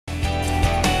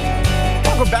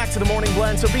Welcome back to the Morning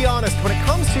Blend. So be honest, when it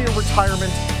comes to your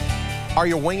retirement, are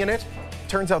you winging it?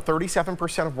 Turns out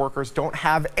 37% of workers don't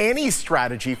have any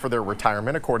strategy for their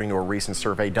retirement, according to a recent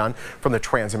survey done from the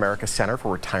Transamerica Center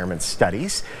for Retirement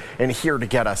Studies. And here to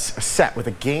get us set with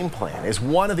a game plan is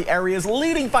one of the area's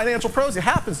leading financial pros. It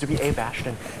happens to be Abe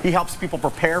Ashton. He helps people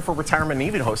prepare for retirement and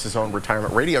even hosts his own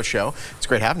retirement radio show. It's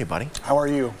great having you, buddy. How are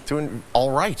you? Doing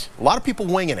all right. A lot of people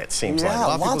winging it, seems like. A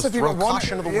lot lots of people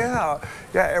caution to the wind.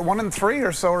 Yeah, 1 in 3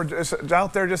 or so are just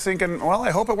out there just thinking, well,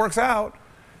 I hope it works out.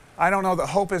 I don't know that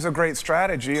hope is a great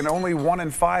strategy, and only 1 in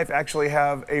 5 actually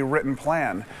have a written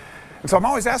plan. And so I'm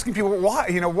always asking people, why?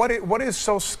 You know, what is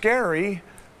so scary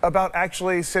about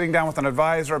actually sitting down with an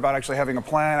advisor, about actually having a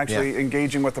plan, actually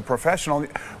engaging with a professional?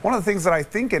 One of the things that I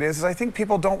think it is I think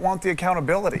people don't want the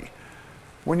accountability.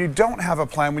 When you don't have a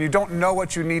plan, when you don't know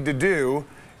what you need to do,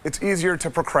 it's easier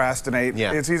to procrastinate.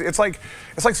 Yeah. It's like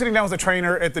sitting down with a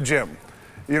trainer at the gym.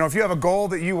 You know, if you have a goal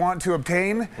that you want to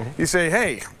obtain, you say,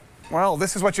 hey, well,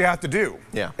 this is what you have to do.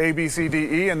 Yeah. A, B, C, D,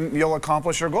 E, and you'll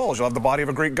accomplish your goals. You'll have the body of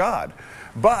a Greek god.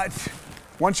 But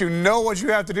once you know what you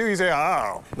have to do, you say,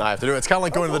 oh. I have to do it. It's kind of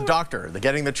like going to the doctor,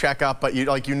 getting the checkup, but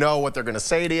you know what they're going to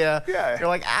say to you. Yeah. You're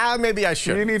like, maybe I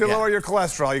should. You need to lower your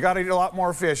cholesterol. You got to eat a lot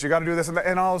more fish. You got to do this and that.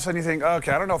 And all of a sudden you think,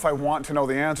 okay, I don't know if I want to know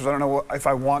the answers. I don't know if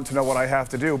I want to know what I have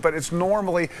to do. But it's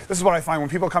normally, this is what I find when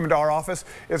people come into our office,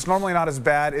 it's normally not as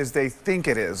bad as they think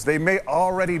it is. They may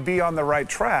already be on the right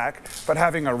track, but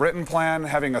having a written plan,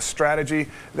 having a strategy,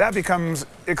 that becomes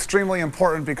extremely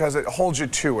important because it holds you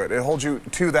to it. It holds you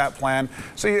to that plan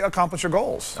so you accomplish your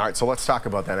goals. All right, so let's talk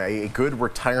about that. A good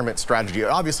retirement strategy.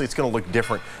 Obviously, it's going to look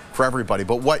different for everybody,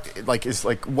 but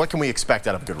what can we expect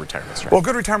out of a good retirement strategy? Well,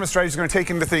 good retirement strategy is going to take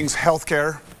into things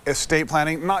healthcare, estate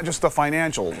planning, not just the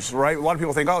financials, right? A lot of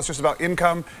people think, oh, it's just about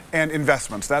income and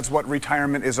investments. That's what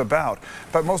retirement is about.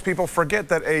 But most people forget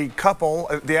that a couple,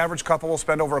 the average couple, will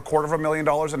spend over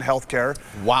 $250,000 in healthcare.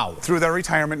 Wow. Through their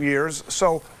retirement years.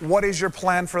 So what is your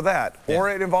plan for that? Yeah. Or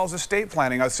it involves estate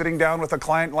planning. I was sitting down with a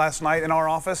client last night in our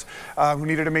office who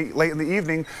needed to meet late in the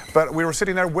evening, but we were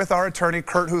sitting there with our attorney,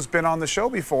 Kurt, who's been on the show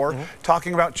before,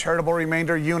 talking about charitable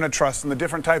remainder unit trusts and the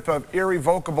different type of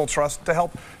irrevocable trust to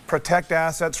help protect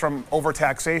assets from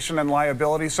overtaxation and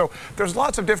liability. So there's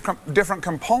lots of different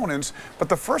components, but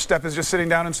the first step is just sitting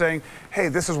down and saying, hey,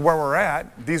 this is where we're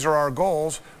at. These are our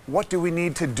goals. What do we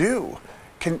need to do?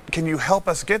 Can you help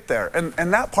us get there?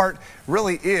 And that part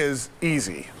really is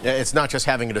easy. Yeah, it's not just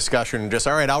having a discussion and just,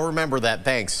 all right, I'll remember that,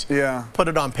 thanks. Yeah. Put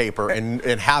it on paper and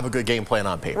have a good game plan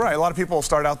on paper. Right, a lot of people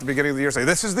start out at the beginning of the year say,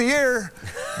 this is the year.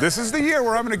 This is the year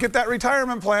where I'm going to get that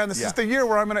retirement plan. This is the year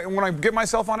where when I get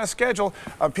myself on a schedule.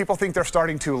 People think they're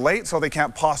starting too late, so they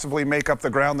can't possibly make up the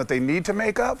ground that they need to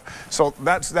make up. So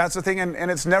that's the thing,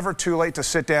 and it's never too late to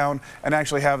sit down and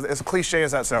actually have, as cliche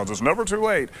as that sounds, it's never too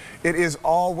late. It is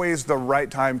always the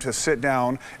right time to sit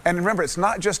down. And remember, it's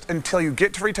not just until you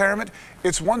get to retirement,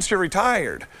 it's once you're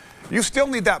retired. You still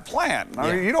need that plan.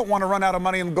 I mean, you don't want to run out of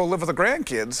money and go live with the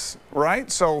grandkids,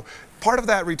 right? So part of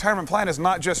that retirement plan is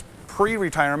not just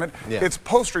pre-retirement, it's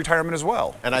post-retirement as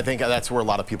well. And I think that's where a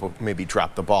lot of people maybe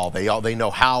drop the ball. They know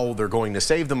how they're going to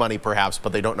save the money perhaps,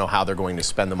 but they don't know how they're going to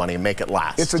spend the money and make it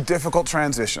last. It's a difficult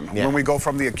transition when we go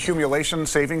from the accumulation,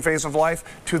 saving phase of life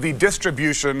to the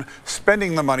distribution,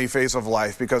 spending the money phase of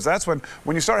life, because that's when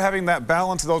you start having that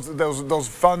balance, those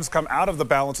funds come out of the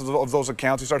balance of those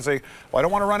accounts, you start to say, well, I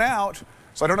don't want to run out,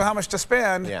 so I don't know how much to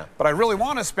spend, but I really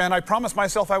want to spend. I promised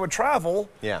myself I would travel,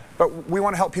 but we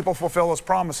want to help people fulfill those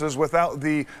promises without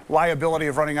the liability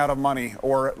of running out of money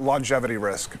or longevity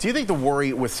risk. Do you think the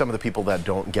worry with some of the people that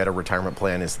don't get a retirement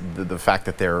plan is the fact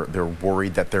that they're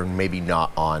worried that they're maybe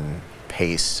not on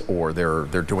pace or they're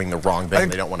doing the wrong thing,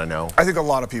 they don't want to know? I think a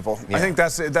lot of people. I think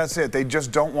that's it. They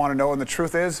just don't want to know, and the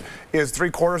truth is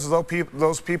 3/4 of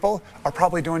those people are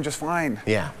probably doing just fine.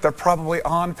 They're probably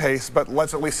on pace, but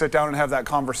let's at least sit down and have that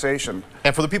conversation.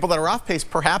 And for the people that are off pace,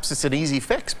 perhaps it's an easy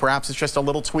fix. Perhaps it's just a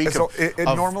little tweak. It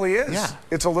normally is.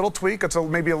 It's a little tweak. It's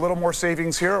maybe a little more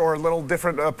savings here or a little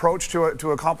different approach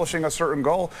to accomplishing a certain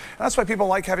goal. And that's why people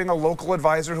like having a local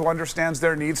advisor who understands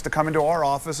their needs to come into our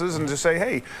offices and just say,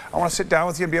 hey, I want to sit down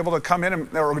with you and be able to come in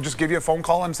or just give you a phone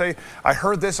call and say, I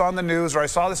heard this on the news, or I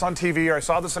saw this on TV, or I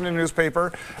saw this in a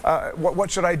newspaper.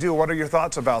 What should I do? What are your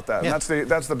thoughts about that? And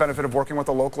that's the benefit of working with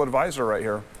a local advisor right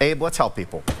here. Abe, let's help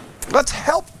people. Let's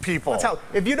help people. Let's help.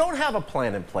 If you don't have a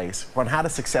plan in place on how to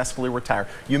successfully retire,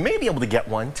 you may be able to get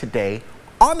one today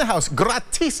on the house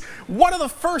gratis. One of the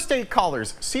first 8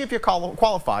 callers. See if you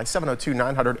qualify.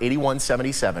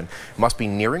 702-900-8177. Must be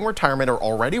nearing retirement or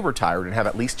already retired and have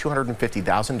at least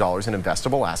 $250,000 in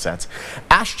investable assets.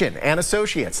 Ashton and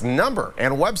Associates, number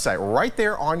and website right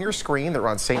there on your screen. They're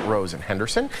on St. Rose and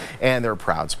Henderson, and they're a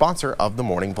proud sponsor of the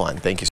Morning Blend. Thank you.